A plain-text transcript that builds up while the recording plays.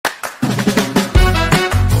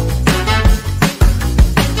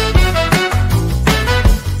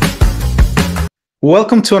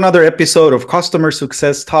Welcome to another episode of Customer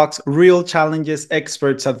Success Talks Real Challenges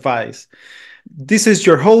Experts Advice. This is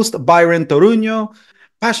your host, Byron Toruño,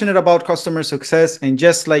 passionate about customer success. And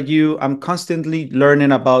just like you, I'm constantly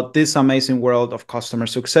learning about this amazing world of customer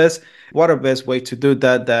success. What a best way to do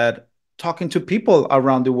that talking to people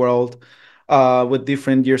around the world with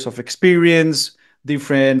different years of experience,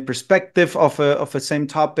 different perspective of a same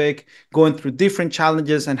topic, going through different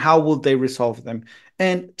challenges and how will they resolve them.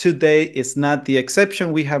 And today is not the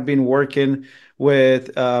exception. We have been working with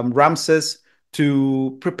Ramses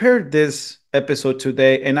to prepare this episode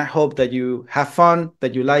today. And I hope that you have fun,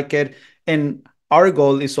 that you like it. And our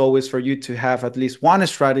goal is always for you to have at least one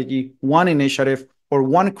strategy, one initiative, or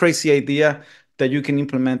one crazy idea that you can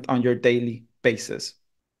implement on your daily basis.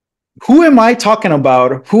 Who am I talking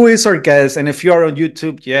about? Who is our guest? And if you are on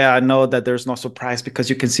YouTube, yeah, I know that there's no surprise because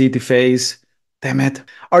you can see the face. Damn it.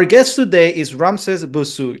 Our guest today is Ramses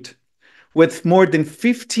Bossuyt. With more than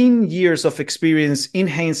 15 years of experience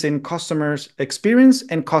enhancing customers' experience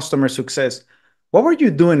and customer success. What were you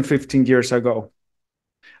doing 15 years ago?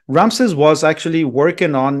 Ramses was actually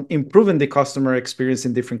working on improving the customer experience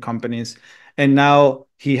in different companies, and now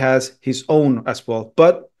he has his own as well.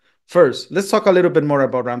 But first, let's talk a little bit more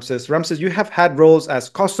about Ramses. Ramses, you have had roles as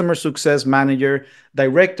customer success manager,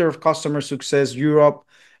 director of customer success Europe,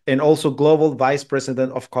 and also global vice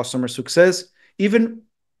president of customer success, even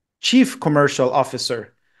chief commercial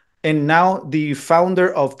officer, and now the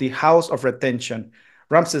founder of the House of Retention.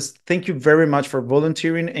 Ramses, thank you very much for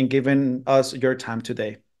volunteering and giving us your time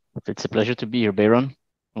today. It's a pleasure to be here, Bayron.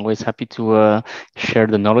 Always happy to share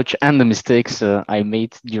the knowledge and the mistakes I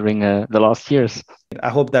made during the last years. I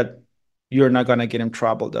hope that you're not going to get in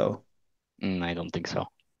trouble, though. I don't think so.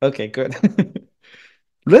 Okay, good.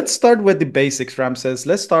 Let's start with the basics, Ramses.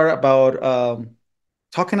 Let's start about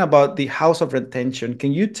talking about the House of Retention.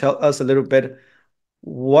 Can you tell us a little bit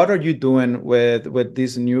what are you doing with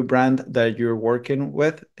this new brand that you're working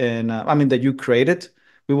with and I mean that you created?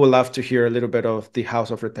 We would love to hear a little bit of the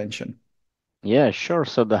House of Retention. Yeah, sure.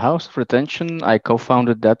 So the House of Retention, I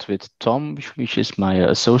co-founded that with Tom, which is my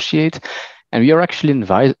associate, and we are actually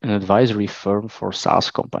an advisory firm for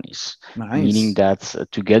SaaS companies, meaning Nice.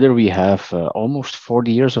 that together we have almost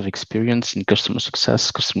 40 years of experience in customer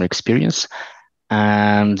success, customer experience,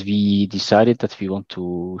 and we decided that we want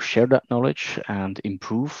to share that knowledge and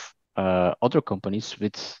improve other companies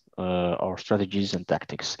with our strategies and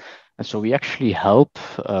tactics. And so we actually help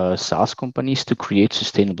SaaS companies to create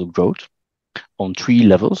sustainable growth on three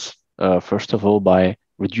levels. First of all, by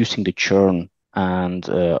reducing the churn and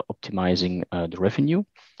optimizing the revenue.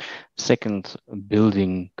 Second,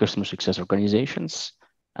 building customer success organizations.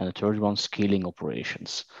 And the third one, scaling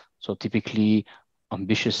operations. So typically,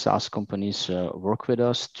 ambitious SaaS companies work with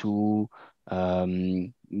us to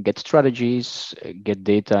get strategies, get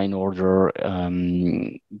data in order,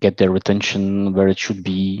 get their retention where it should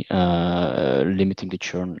be, limiting the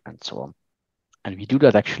churn, and so on. And we do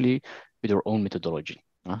that actually with our own methodology.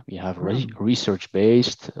 We have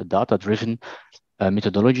research-based, data-driven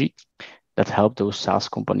methodology that help those SaaS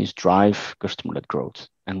companies drive customer-led growth.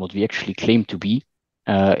 And what we actually claim to be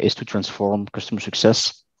is to transform customer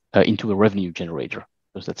success into a revenue generator,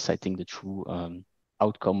 because that's, I think, the true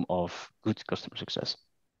outcome of good customer success.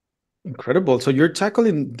 Incredible. So you're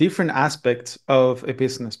tackling different aspects of a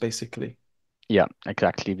business, basically. Yeah,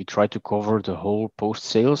 exactly. We try to cover the whole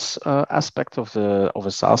post-sales aspect of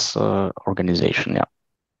a SaaS organization. Yeah.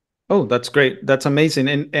 Oh, that's great. That's amazing.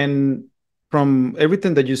 And from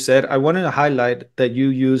everything that you said, I wanted to highlight that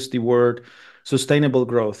you use the word sustainable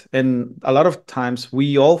growth. And a lot of times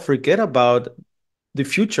we all forget about the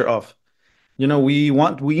future of. We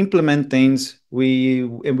implement things,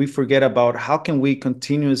 we forget about how can we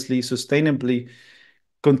continuously, sustainably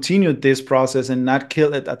continue this process and not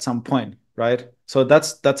kill it at some point, right? So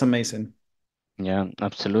that's amazing. Yeah,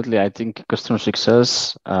 absolutely. I think customer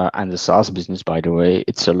success and the SaaS business, by the way,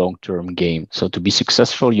 it's a long-term game. So to be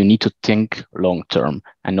successful, you need to think long-term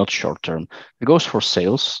and not short-term. It goes for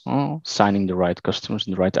sales, signing the right customers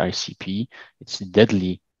in the right ICP. It's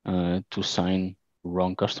deadly to sign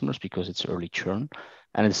wrong customers because it's early churn.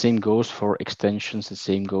 And the same goes for extensions. The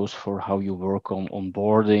same goes for how you work on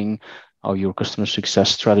onboarding, how your customer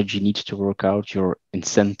success strategy needs to work out, your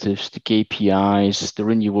incentives, the KPIs, the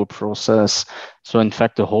renewal process. So in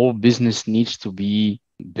fact, the whole business needs to be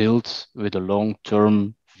built with a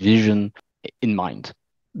long-term vision in mind.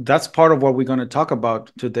 That's part of what we're going to talk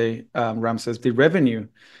about today, Ramses, the revenue.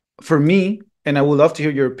 For me, and I would love to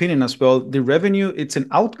hear your opinion as well, the revenue, it's an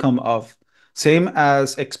outcome of, same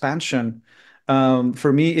as expansion.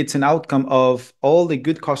 For me, it's an outcome of all the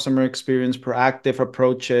good customer experience, proactive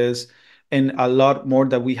approaches, and a lot more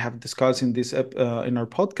that we have discussed in this in our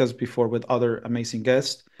podcast before with other amazing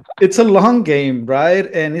guests. It's a long game, right?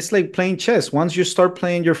 And it's like playing chess. Once you start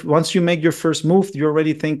playing once you make your first move, you're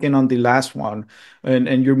already thinking on the last one,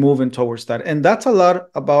 and you're moving towards that. And that's a lot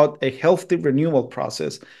about a healthy renewal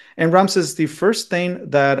process. And Ramses, the first thing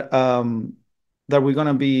that we're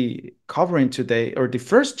gonna be covering today, or the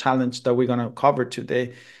first challenge that we're gonna cover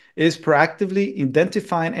today, is proactively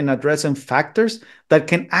identifying and addressing factors that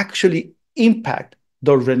can actually impact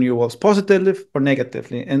those renewals positively or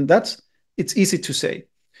negatively. And it's easy to say.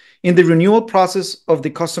 In the renewal process of the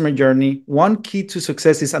customer journey, one key to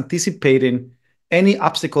success is anticipating any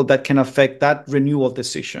obstacle that can affect that renewal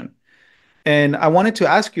decision. And I wanted to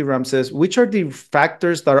ask you, Ramses, which are the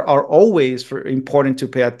factors that are always important to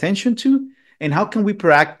pay attention to? And how can we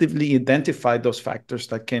proactively identify those factors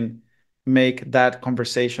that can make that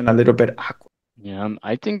conversation a little bit awkward? Yeah,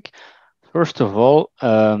 I think first of all,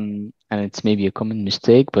 and it's maybe a common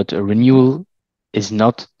mistake, but a renewal is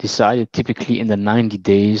not decided typically in the 90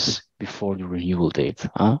 days before the renewal date.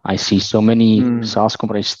 I see so many SaaS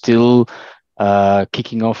companies still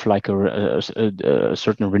kicking off like a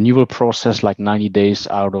certain renewal process, like 90 days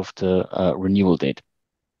out of the renewal date.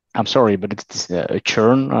 I'm sorry, but it's a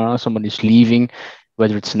churn. Somebody's leaving,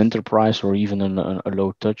 whether it's an enterprise or even a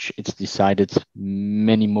low touch, it's decided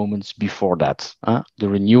many moments before that. The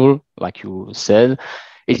renewal, like you said,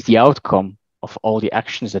 is the outcome of all the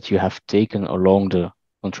actions that you have taken along the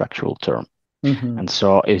contractual term. And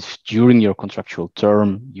so if during your contractual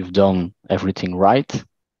term you've done everything right,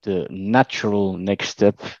 the natural next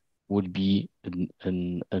step would be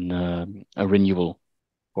a renewal.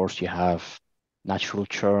 Of course, you have natural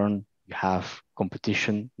churn, you have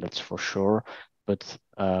competition, that's for sure. But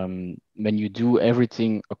when you do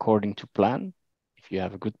everything according to plan, if you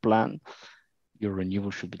have a good plan, your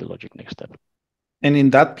renewal should be the logic next step. And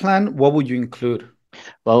in that plan, what would you include?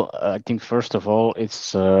 Well, I think first of all,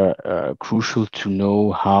 it's crucial to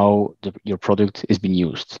know how your product is being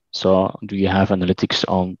used. So do you have analytics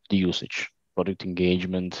on the usage, product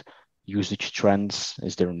engagement, usage trends?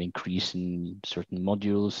 Is there an increase in certain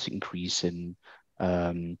modules, increase in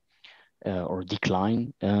or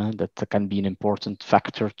decline? That can be an important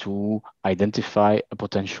factor to identify a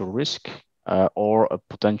potential risk or a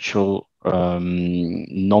potential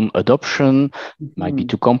non-adoption, might be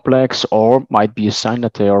too complex, or might be a sign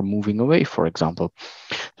that they are moving away, for example.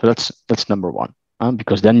 So that's number one,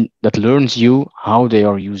 because then that learns you how they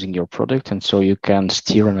are using your product, and so you can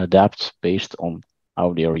steer and adapt based on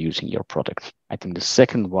how they are using your product. I think the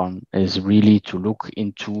second one is really to look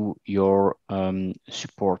into your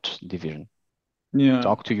support division. Yeah.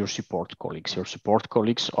 Talk to your support colleagues. Your support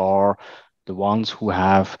colleagues are the ones who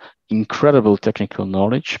have incredible technical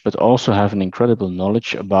knowledge, but also have an incredible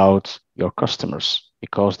knowledge about your customers,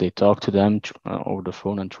 because they talk to them over the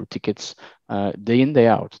phone and through tickets day in, day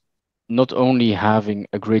out. Not only having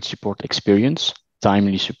a great support experience,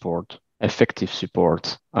 timely support, effective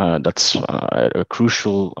support, that's a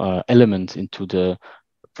crucial element into the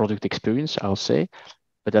product experience, I'll say,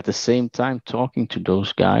 but at the same time, talking to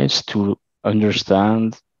those guys to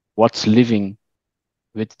understand what's living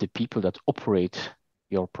with the people that operate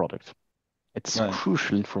your product. It's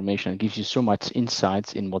crucial information. It gives you so much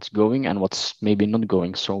insights in what's going and what's maybe not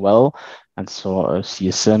going so well. And so a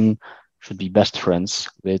CSM should be best friends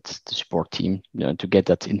with the support team, to get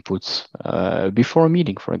that input before a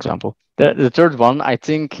meeting, for example. The third one, I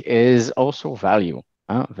think, is also value.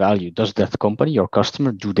 Value. Does that company, your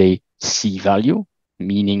customer, do they see value?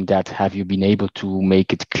 Meaning that have you been able to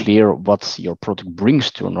make it clear what your product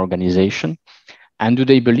brings to an organization? And do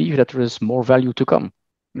they believe that there is more value to come?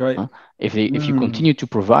 Right. If you continue to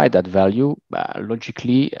provide that value,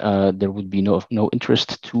 logically, there would be no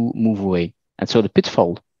interest to move away. And so the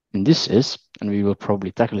pitfall in this is, and we will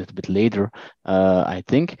probably tackle it a bit later, I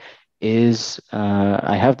think, is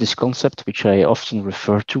I have this concept which I often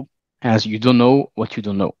refer to as you don't know what you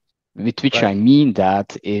don't know. With which I mean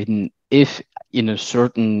that if in a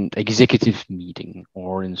certain executive meeting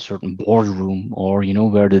or in a certain boardroom, or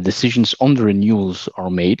where the decisions on the renewals are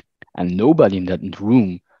made, and nobody in that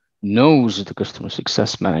room knows the customer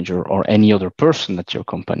success manager or any other person at your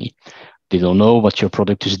company, they don't know what your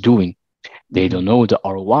product is doing. They don't know the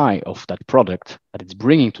ROI of that product that it's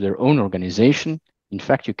bringing to their own organization. In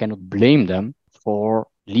fact, you cannot blame them for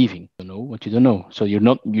leaving. You know what you don't know. So you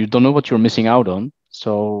don't know what you're missing out on.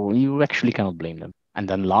 So you actually cannot blame them. And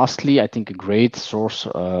then lastly, I think a great source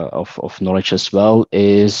of knowledge as well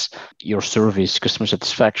is your service, customer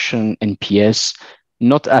satisfaction, NPS,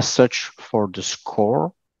 not as such for the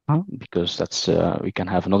score, because that's we can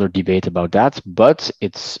have another debate about that, but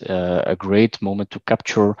it's a great moment to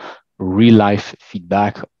capture real life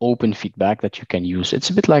feedback, open feedback that you can use. It's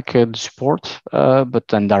a bit like the support, but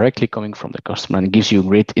then directly coming from the customer, and gives you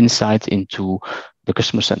great insight into the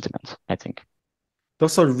customer sentiment, I think.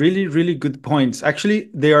 Those are really, really good points. Actually,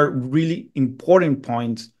 they are really important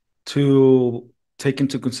points to take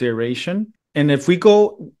into consideration. And if we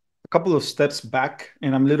go a couple of steps back,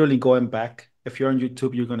 and I'm literally going back, if you're on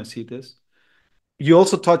YouTube, you're going to see this. You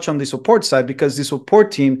also touch on the support side because the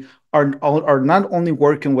support team are not only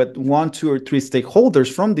working with one, two, or three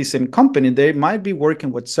stakeholders from the same company, they might be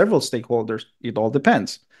working with several stakeholders. It all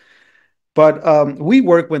depends. But we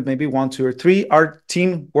work with maybe one, two, or three. Our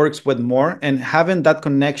team works with more, and having that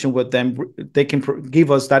connection with them, they can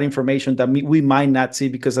give us that information that we might not see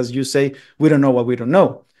because, as you say, we don't know what we don't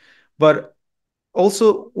know. But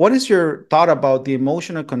also, what is your thought about the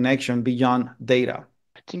emotional connection beyond data?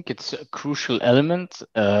 I think it's a crucial element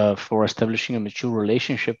for establishing a mature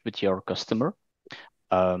relationship with your customer.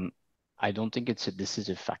 Um, I don't think it's a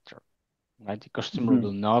decisive factor, right? The customer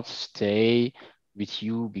will Mhm. not stay with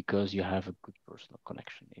you because you have a good personal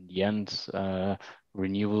connection. In the end,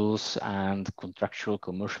 renewals and contractual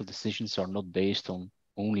commercial decisions are not based on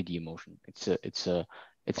only the emotion. It's a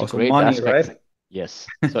Also, great money, aspect. right? Yes.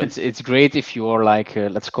 So it's great if you are like,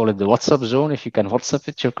 let's call it the WhatsApp zone, if you can WhatsApp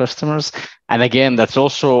with your customers. And again, that's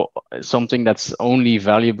also something that's only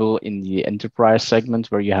valuable in the enterprise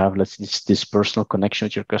segment where you have, let's this personal connection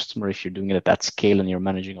with your customer. If you're doing it at that scale and you're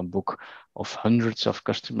managing a book of hundreds of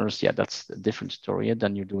customers, yeah, that's a different story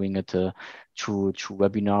than you're doing it through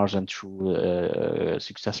webinars and through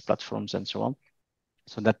success platforms and so on.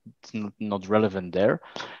 So that's not relevant there.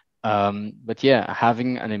 But yeah,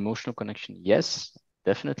 having an emotional connection, yes,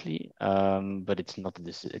 definitely. But it's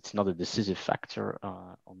not a decisive factor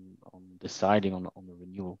on deciding on a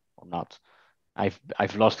renewal or not.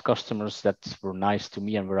 I've lost customers that were nice to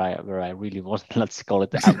me and where I really wasn't, let's call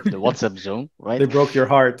it out of the WhatsApp zone, They right? broke your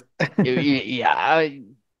heart. Yeah,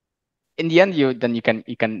 in the end, you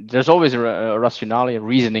can. There's always a rationale, a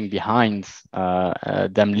reasoning behind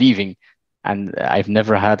them leaving, and I've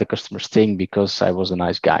never had a customer staying because I was a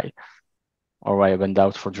nice guy or I went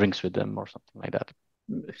out for drinks with them or something like that,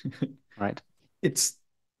 right? It's,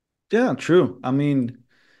 yeah, true. I mean,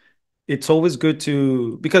 it's always good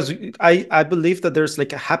to, because I believe that there's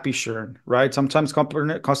like a happy churn, right? Sometimes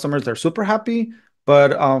customers they're super happy,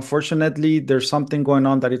 but unfortunately there's something going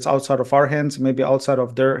on that it's outside of our hands, maybe outside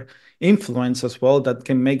of their influence as well, that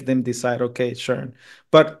can make them decide, okay, churn.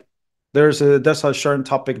 But that's a churn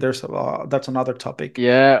topic. There's that's another topic.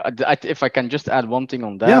 Yeah, if I can just add one thing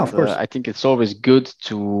on Yeah, that, of course. I think it's always good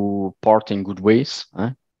to part in good ways.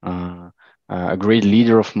 A great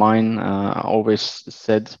leader of mine always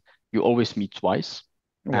said, "You always meet twice."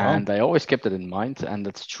 Wow. And I always kept that in mind. And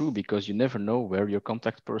that's true because you never know where your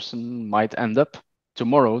contact person might end up.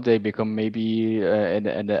 Tomorrow, they become maybe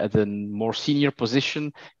at a more senior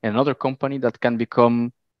position in another company that can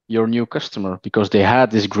become your new customer because they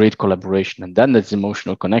had this great collaboration. And then this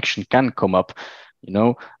emotional connection can come up,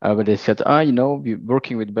 but they said, we're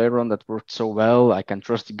working with Byron, that worked so well. I can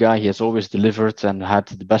trust the guy. He has always delivered and had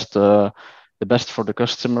the best for the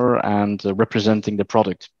customer and representing the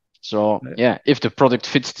product. So yeah, if the product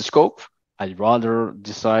fits the scope, I'd rather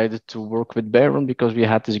decide to work with Baron because we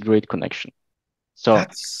had this great connection. So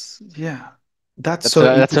That's, yeah. That's that's so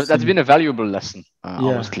that's been interesting. a valuable lesson. Yeah.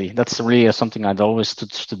 Honestly, that's really something I'd always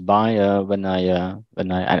stood by when I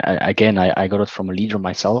got it from a leader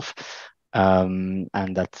myself, and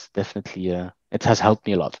that's definitely it has helped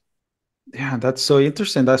me a lot. Yeah, that's so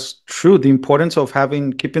interesting. That's true. The importance of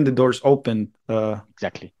having keeping the doors open,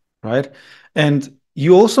 Exactly. right? And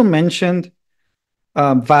you also mentioned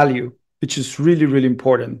value, which is really, really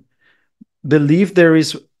important. Believe there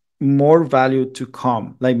is more value to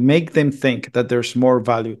come, like make them think that there's more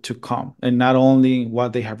value to come and not only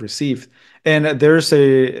what they have received. And there's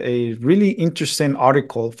a really interesting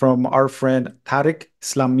article from our friend Tarek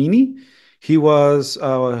Slamini. He was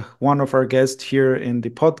one of our guests here in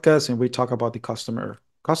the podcast, and we talk about the customer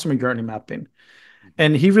journey mapping. Mhm.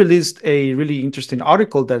 And he released a really interesting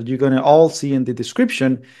article that you're going to all see in the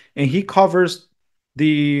description, and he covers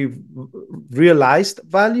the realized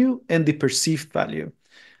value and the perceived value,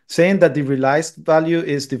 saying that the realized value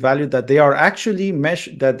is the value that they are actually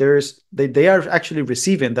that they are actually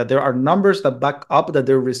receiving, that there are numbers that back up that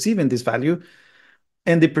they're receiving this value.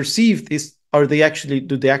 And the perceived is, are they actually,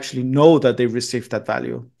 do they actually know that they received that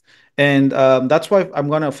value? And that's why I'm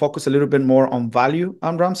going to focus a little bit more on value,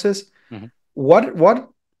 Ramses. Mhm.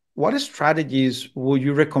 What strategies would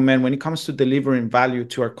you recommend when it comes to delivering value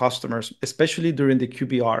to our customers, especially during the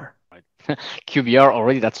QBR? QBR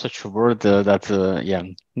already, that's such a word that yeah,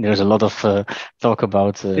 there's a lot of talk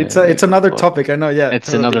about. It's another topic. I know. Yeah,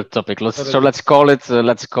 It's another totally, topic. Let's so totally. let's call it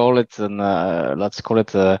let's call it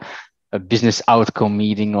a business outcome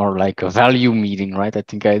meeting or like a value meeting, right? I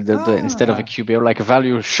think instead of a Ah, QBR, like a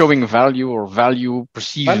value, showing value or value,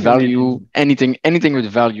 perceived value value, meeting, anything with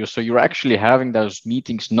value. So you're actually having those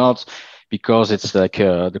meetings not because it's like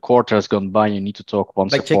the quarter has gone by, you need to talk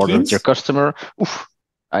once a like quarter with your check-ins. customer. Oof,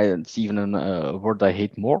 it's even a word I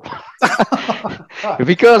hate more.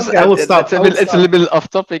 Because Okay, I will stop. I will it's a stop. little bit off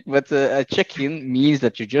topic, but a check-in means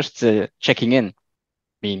that you're just checking in.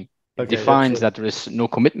 I mean, it Okay, yeah, defines true. that there is no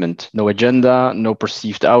commitment, no agenda, no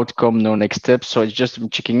perceived outcome, no next step. So it's just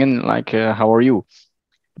checking in, like, how are you?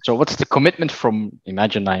 So what's the commitment from?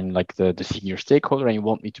 Imagine I'm like the senior stakeholder, and you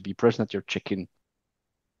want me to be present at your check-in.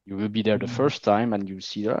 You will be there the Mm. first time and you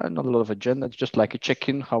see not a lot of agenda. It's just like a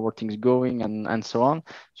check-in, how are things going, and so on.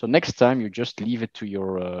 So next time you just leave it to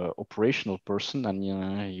your operational person, and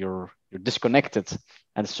you're disconnected,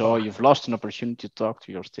 and so Oh, you've lost an opportunity to talk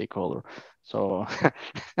to your stakeholder. So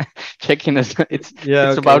check-in is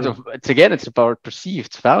yeah, it's about okay. it's about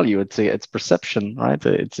perceived value. It's perception, right?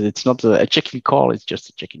 It's not a check-in call. It's just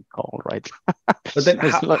a check-in call, right? But then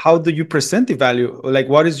There's a lot. how do you present the value? Like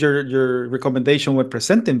what is your recommendation when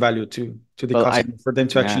presenting value to the Well, I customer for them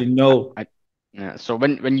to yeah, actually know? I yeah. So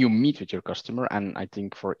when you meet with your customer, and I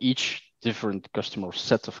think for each different customer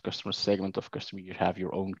set of customer segment of customer, you have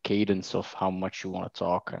your own cadence of how much you want to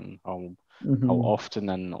talk and how Hmm. often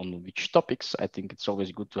and on which topics. I think it's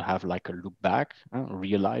always good to have like a look back,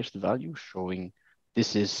 realized value, showing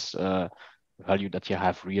this is value that you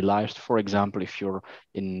have realized. For example, if you're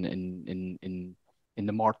in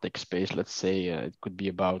the MarTech space, let's say it could be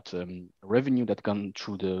about revenue that gone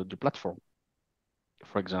through the platform,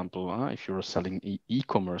 for example, if you're selling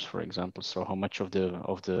e-commerce, for example, so how much of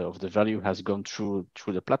the value has gone through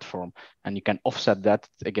the platform, and you can offset that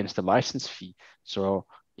against the license fee. So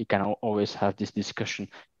you can always have this discussion.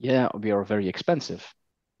 Yeah, we are very expensive.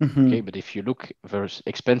 Okay, Hmm. but if you look versus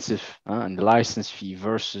expensive and the license fee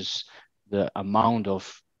versus the amount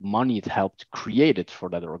of money it helped create it for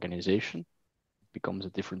that organization, it becomes a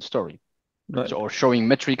different story. So, Right. or showing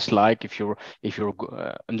metrics like if you're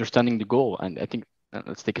understanding the goal. And I think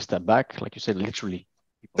let's take a step back, like you said, literally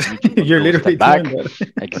people on YouTube, but You're go a literally step doing back. that.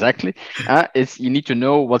 Exactly. It's you need to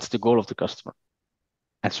know what's the goal of the customer,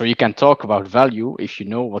 and so you can talk about value if you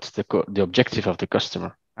know what's the objective of the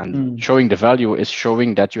customer. And Mm, showing the value is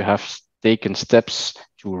showing that you have taken steps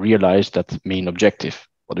to realize that main objective.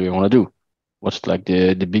 What do we want to do? What's like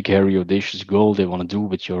the big hairy audacious goal they want to do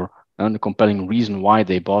with your, and the compelling reason why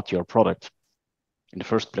they bought your product in the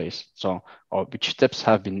first place. So, or which steps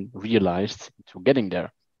have been realized to getting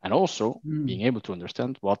there, and also mm, being able to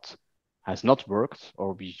understand what has not worked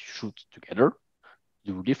or we should together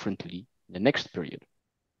do differently in the next period.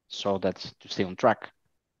 So that's to stay on track,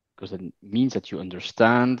 because it means that you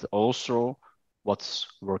understand also what's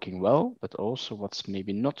working well, but also what's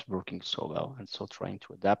maybe not working so well. And so trying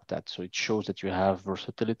to adapt that. So it shows that you have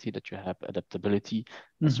versatility, that you have adaptability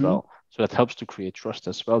as hmm. well. So that helps to create trust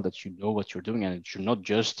as well, that you know what you're doing and you're not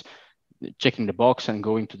just checking the box and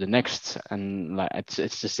going to the next. And like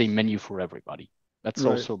it's the same menu for everybody. That's Right.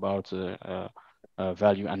 also about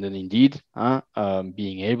value. And then indeed,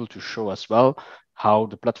 being able to show as well how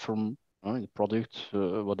the platform, the product,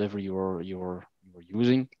 whatever you're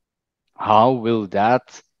using, how will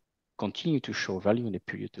that continue to show value in the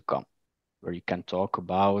period to come, where you can talk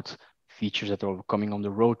about features that are coming on the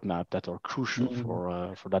roadmap that are crucial Mm.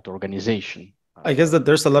 for that organization. I guess that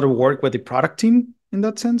there's a lot of work with the product team in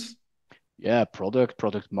that sense. Yeah, product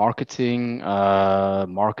marketing,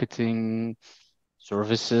 marketing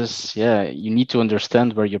services. Yeah, you need to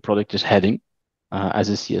understand where your product is heading as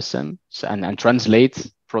a CSM, and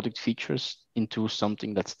translate product features into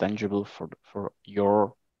something that's tangible for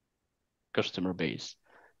your customer base.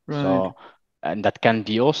 Right. So, and that can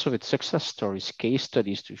be also with success stories, case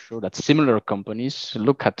studies to show that similar companies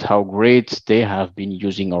look at how great they have been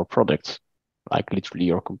using our products. Like literally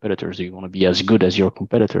your competitors, do you want to be as good as your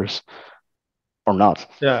competitors or not?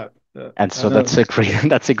 Yeah. Yeah. And I so that's know. a great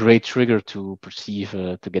that's a great trigger to perceive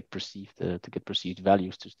to get perceived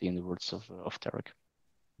values, to stay in the words of Tarek.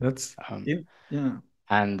 That's Um, it. Yeah.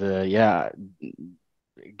 and yeah,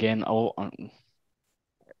 again, all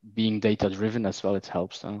being data driven as well, it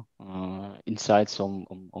helps. Insights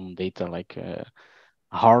on data, like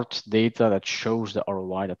hard data that shows the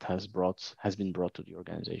ROI that has been brought to the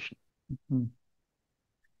organization. Mm.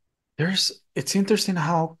 It's interesting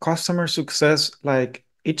how customer success, like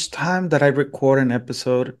each time that I record an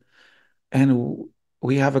episode and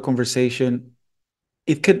we have a conversation,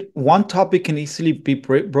 it could one topic can easily be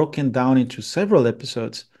broken down into several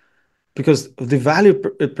episodes because the value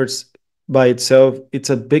by itself, it's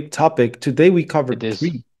a big topic. Today we It covered is.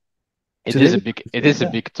 three. It Today is a we big covered it three. is a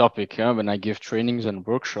Yeah. big topic. Yeah? When I give trainings and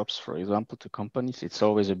workshops, for example, to companies, it's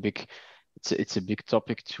always a big it's a big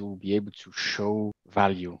topic to be able to show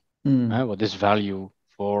value. Mm. What is value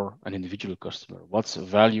for an individual customer? What's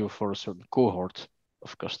value for a certain cohort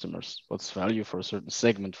of customers? What's value for a certain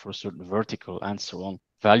segment, for a certain vertical, and so on?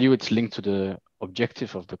 Value, it's linked to the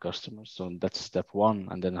objective of the customer. So that's step one.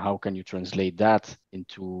 And then how can you translate that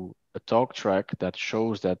into a talk track that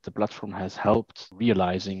shows that the platform has helped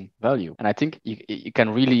realizing value? And I think you can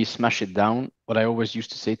really smash it down. What I always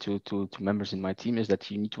used to say to members in my team is that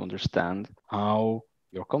you need to understand how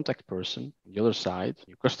your contact person on the other side,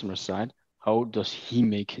 your customer side, how does he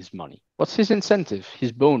make his money? What's his incentive,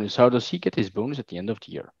 his bonus? How does he get his bonus at the end of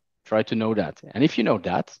the year? Try to know that. And if you know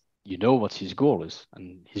that, you know what his goal is,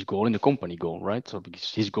 and his goal in the company goal, right? So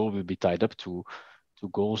because his goal will be tied up to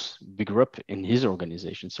goals bigger up in his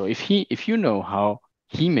organization. So if you know how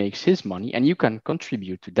he makes his money and you can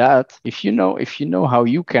contribute to that, if you know how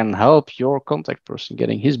you can help your contact person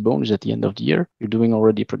getting his bonus at the end of the year, you're doing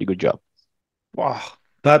already a pretty good job. Wow,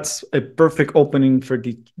 that's a perfect opening for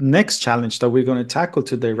the next challenge that we're going to tackle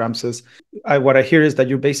today, Ramses. What I hear is that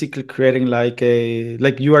you're basically creating like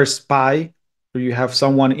you are a spy, or you have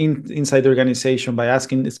someone inside the organization by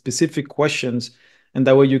asking specific questions, and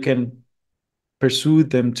that way you can pursue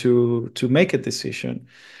them to make a decision.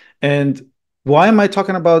 And why am I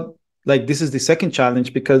talking about like this is the second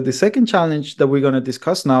challenge? Because the second challenge that we're going to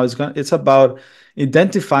discuss now it's about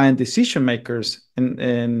identifying decision makers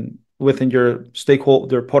and within your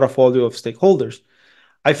stakeholder portfolio of stakeholders.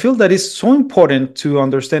 I feel that it's so important to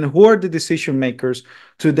understand who are the decision makers,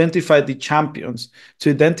 to identify the champions,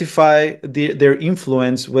 to identify their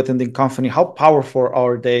influence within the company. How powerful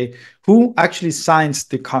are they? Who actually signs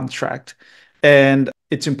the contract? And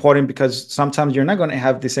it's important because sometimes you're not going to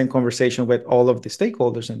have the same conversation with all of the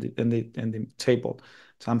stakeholders in the table.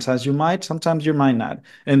 Sometimes you might not.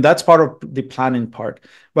 And that's part of the planning part.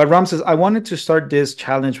 But Ramses, I wanted to start this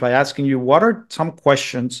challenge by asking you what are some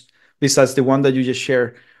questions besides the one that you just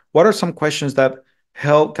shared? What are some questions that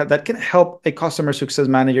can help a customer success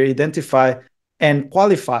manager identify and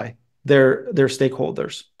qualify their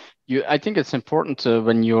stakeholders? I think it's important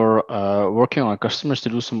when you're working on customers to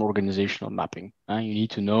do some organizational mapping. You need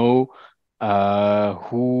to know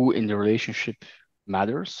who in the relationship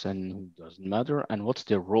matters and who doesn't matter, and what's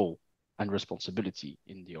their role and responsibility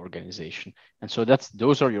in the organization. And so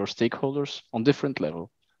those are your stakeholders on different level.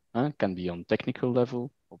 Can be on technical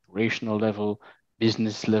level, operational level,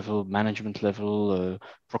 business level, management level,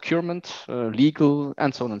 procurement, legal,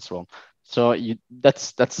 and so on and so on. So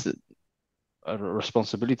that's a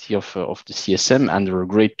responsibility of the CSM, and there are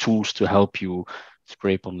great tools to help you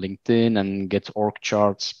scrape on LinkedIn and get org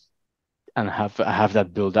charts and have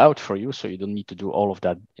that built out for you, so you don't need to do all of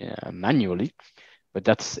that manually. But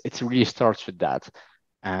it really starts with that,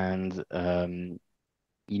 and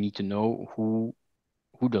you need to know who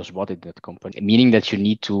does what in that company, meaning that you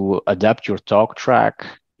need to adapt your talk track,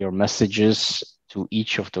 your messages to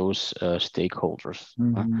each of those stakeholders.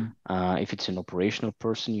 Mhm. If it's an operational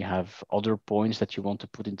person, you have other points that you want to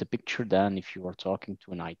put in the picture than if you are talking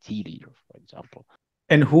to an IT leader, for example.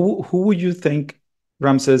 And who would you think,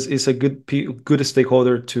 Ramses, is a good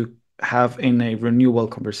stakeholder to have in a renewal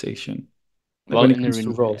conversation? Like Well, when it comes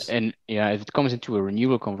to roles. yeah, if it comes into a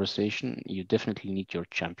renewal conversation, you definitely need your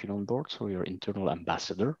champion on board, so your internal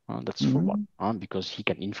ambassador. That's for one, Mhm. because he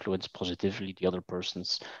can influence positively the other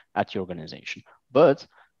persons at the organization. But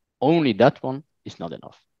only that one is not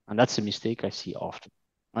enough, and that's a mistake I see often.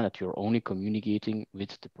 That you're only communicating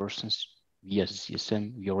with the persons we as a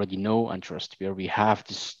CSM we already know and trust, where we have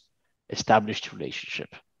this established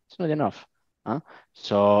relationship. It's not enough.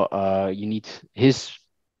 So you need his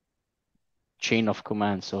chain of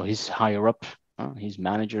command, so his higher up, his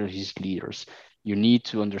manager, his leaders. You need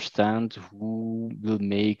to understand who will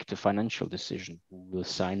make the financial decision, who will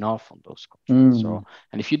sign off on those contracts. So, Mm.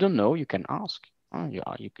 and if you don't know, you can ask. You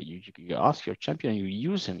ask your champion, you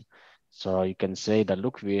use him. So you can say that,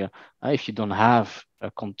 look, if you don't have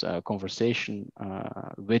a conversation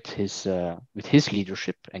with his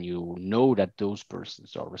leadership, and you know that those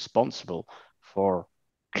persons are responsible for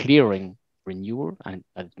clearing renewal, and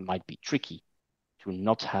it might be tricky to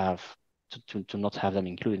not have to not have them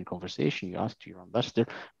included in conversation. You ask to your ambassador,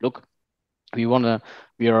 look, we want to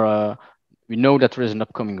we are we know that there is an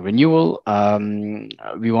upcoming renewal.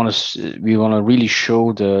 We want to really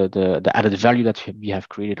show the added value that we have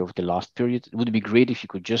created over the last period. It would be great if you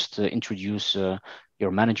could just introduce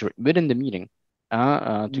your manager within the meeting.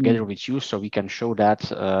 together Mm. with you, so we can show that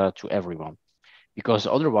to everyone. Because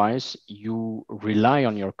otherwise, you rely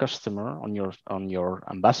on your customer, on your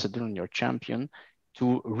ambassador, on your champion,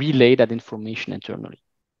 to relay that information internally.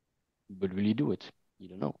 But will you do it? You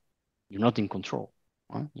don't know. You're not in control.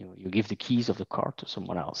 You give the keys of the car to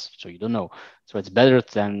someone else, so you don't know. So it's better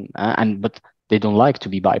than but they don't like to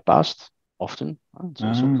be bypassed often. It's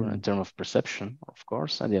also Ah, in terms of perception, of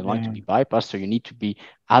course, and they don't like to yeah. be bypassed. So you need to be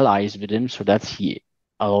allies with him so that he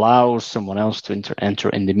allows someone else to enter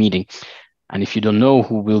in the meeting. And if you don't know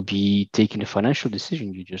who will be taking the financial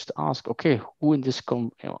decision, you just ask, okay, who in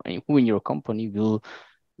who in your company will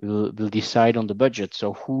decide on the budget?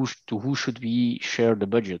 So who should we share the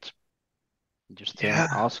budget?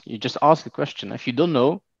 Yeah. You just ask the question. If you don't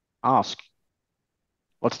know, ask.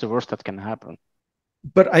 What's the worst that can happen?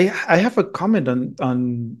 But I have a comment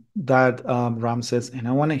on that, Ramses, and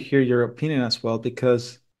I want to hear your opinion as well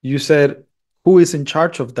because you said who is in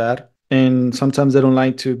charge of that, and sometimes they don't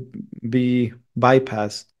like to be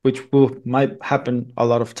bypassed, which will might happen a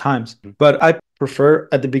lot of times. Mhm. But I prefer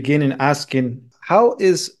at the beginning asking, how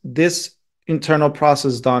is this internal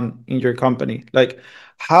process done in your company? Like,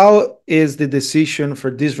 how is the decision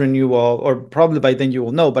for this renewal, or probably by then you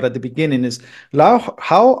will know, but at the beginning is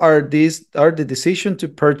how are the decision to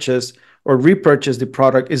purchase or repurchase the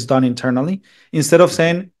product is done internally instead of Mhm.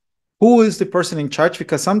 saying who is the person in charge,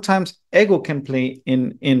 because sometimes ego can play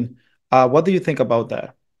in what do you think about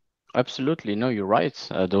that? Absolutely. No, you're right.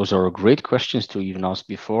 Those are great questions to even ask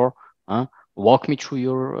before. Huh? Walk me through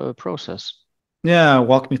your process, Yeah,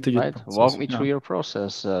 walk me through your right? Walk process. me Yeah. through your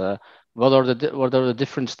process. What are the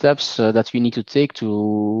different steps that we need to take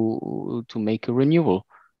to make a renewal?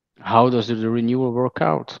 How does the renewal work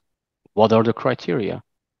out? What are the criteria?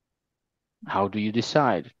 How do you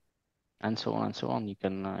decide? And so on and so on. You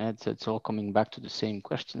can it's all coming back to the same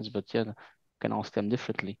questions, but yeah, you can ask them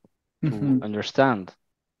differently to Mhm. understand.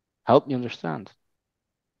 Help me understand.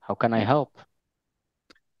 How can I help?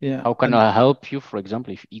 Yeah, How can and I help you? For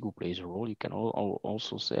example, if ego plays a role, you can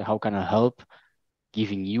also say, how can I help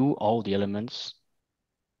giving you all the elements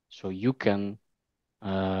so you can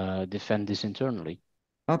defend this internally?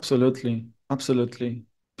 absolutely, absolutely,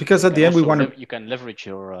 because You at can the end we also want to you can leverage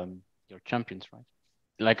your champions, right?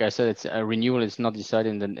 Like I said, it's a renewal. It's not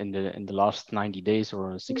decided in the last 90 days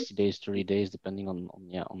or 60 days, 30 days, depending on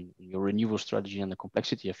your renewal strategy and the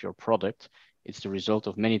complexity of your product. It's the result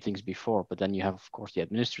of many things before, but then you have, of course, the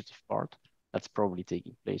administrative part that's probably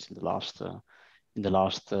taking place in the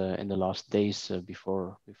last days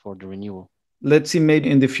before the renewal. let's see, maybe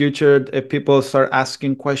in the future if people start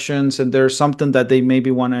asking questions and there's something that they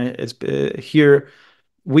maybe want to hear,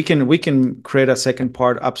 we can create a second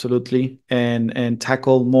part absolutely, and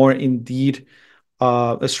tackle more indeed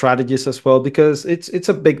strategies as well, because it's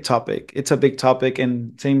a big topic. It's a big topic,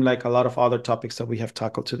 and same like a lot of other topics that we have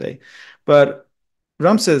tackled today. But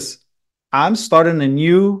Ramses, I'm starting a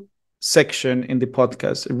new section in the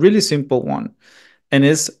podcast, a really simple one, and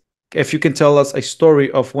is if you can tell us a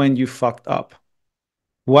story of when you fucked up.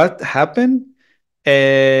 What happened,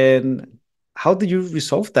 and how did you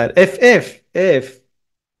resolve that? If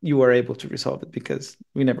you were able to resolve it, because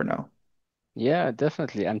we never know. Yeah,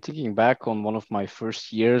 definitely. I'm thinking back on one of my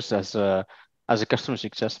first years as a customer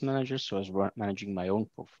success manager, so I was managing my own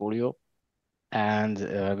portfolio. And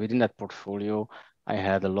within that portfolio, I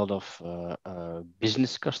had a lot of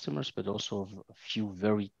business customers, but also a few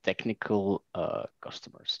very technical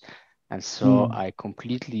customers. And so Mm. I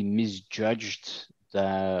completely misjudged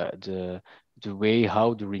the way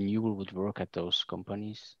how the renewal would work at those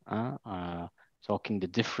companies, talking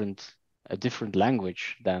a different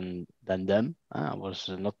language than them. I was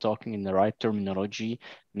not talking in the right terminology,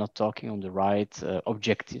 not talking on the right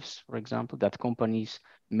objectives. For example, that company's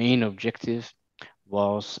main objective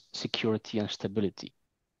was security and stability,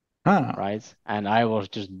 Ah, right? And I was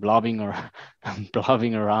just blobbing or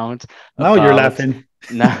blobbing around now you're about laughing.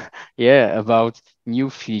 now, yeah, about new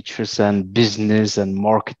features and business and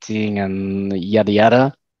marketing and yada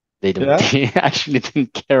yada. They don't Yeah. they actually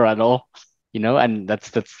didn't care at all, and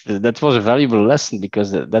that was a valuable lesson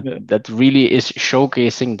because Yeah. that really is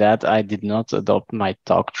showcasing that I did not adopt my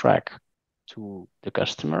talk track to the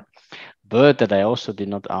customer, but that I also did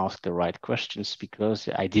not ask the right questions because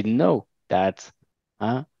I didn't know that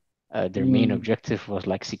uh, their main Mm. objective was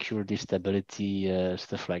like security, stability,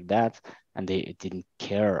 stuff like that, and they didn't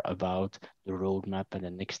care about the roadmap and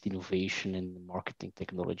the next innovation in marketing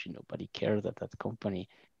technology. Nobody cared at that company.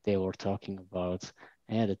 They were talking about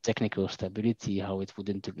the technical stability, how it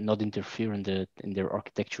would not interfere in their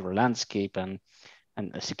architectural landscape, and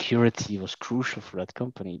security was crucial for that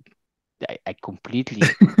company. I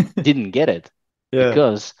completely didn't get it. Yeah.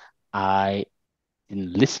 because I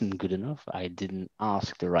didn't listen good enough. I didn't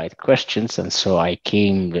ask the right questions, and so I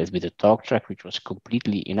came with a talk track which was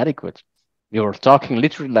completely inadequate. We were talking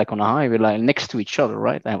literally like on a highway, like next to each other,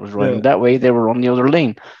 right? I was Yeah. driving that way; they were on the other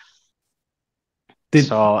lane.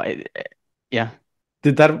 Did So, yeah,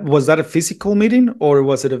 did that was that a physical meeting or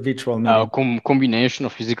was it a virtual meeting? combination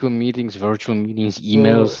of physical meetings, virtual meetings,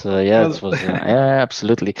 Well, emails. Yeah, it well, was. Yeah,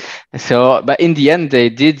 absolutely. So, but in the end, they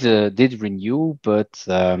did renew, but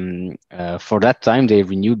for that time they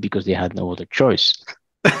renewed because they had no other choice,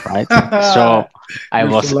 right? So I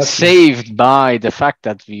you're so was lucky. saved by the fact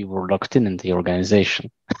that we were locked in the organization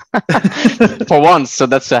for once. So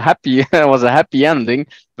that's a happy was a happy ending.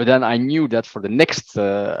 But then I knew that for the next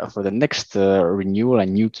renewal, I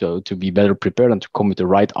knew to be better prepared and to come with the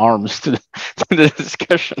right arms to to the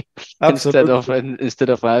discussion Absolutely. instead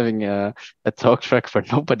of having a talk track where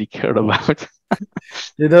nobody cared about.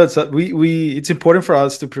 You know, so we it's important for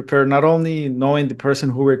us to prepare not only knowing the person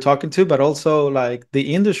who we're talking to, but also like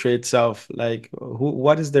the industry itself, like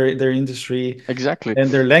what is their industry Exactly.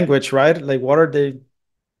 and their language, right? Like what are they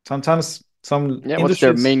sometimes some Yeah. What's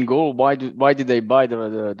their industries main goal? Why did they buy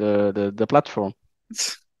the platform?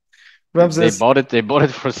 They Ramses, bought it. They bought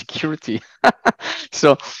it for security.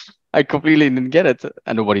 So I completely didn't get it,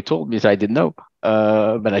 and nobody told me, so I didn't know.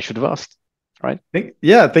 But I should have asked, right?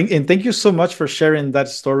 yeah, thank you so much for sharing that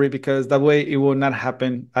story because that way it will not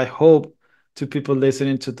happen. I hope to people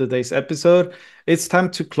listening to today's episode. It's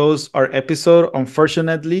time to close our episode,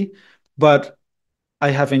 unfortunately, but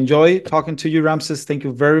I have enjoyed talking to you, Ramses. Thank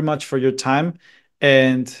you very much for your time.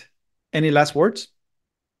 And any last words?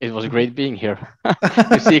 It was great being here.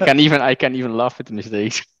 You see, I can even laugh at the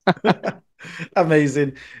mistakes.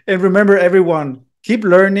 Amazing. And remember, everyone, keep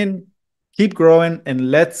learning, keep growing,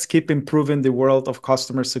 and let's keep improving the world of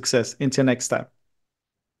customer success. Until next time.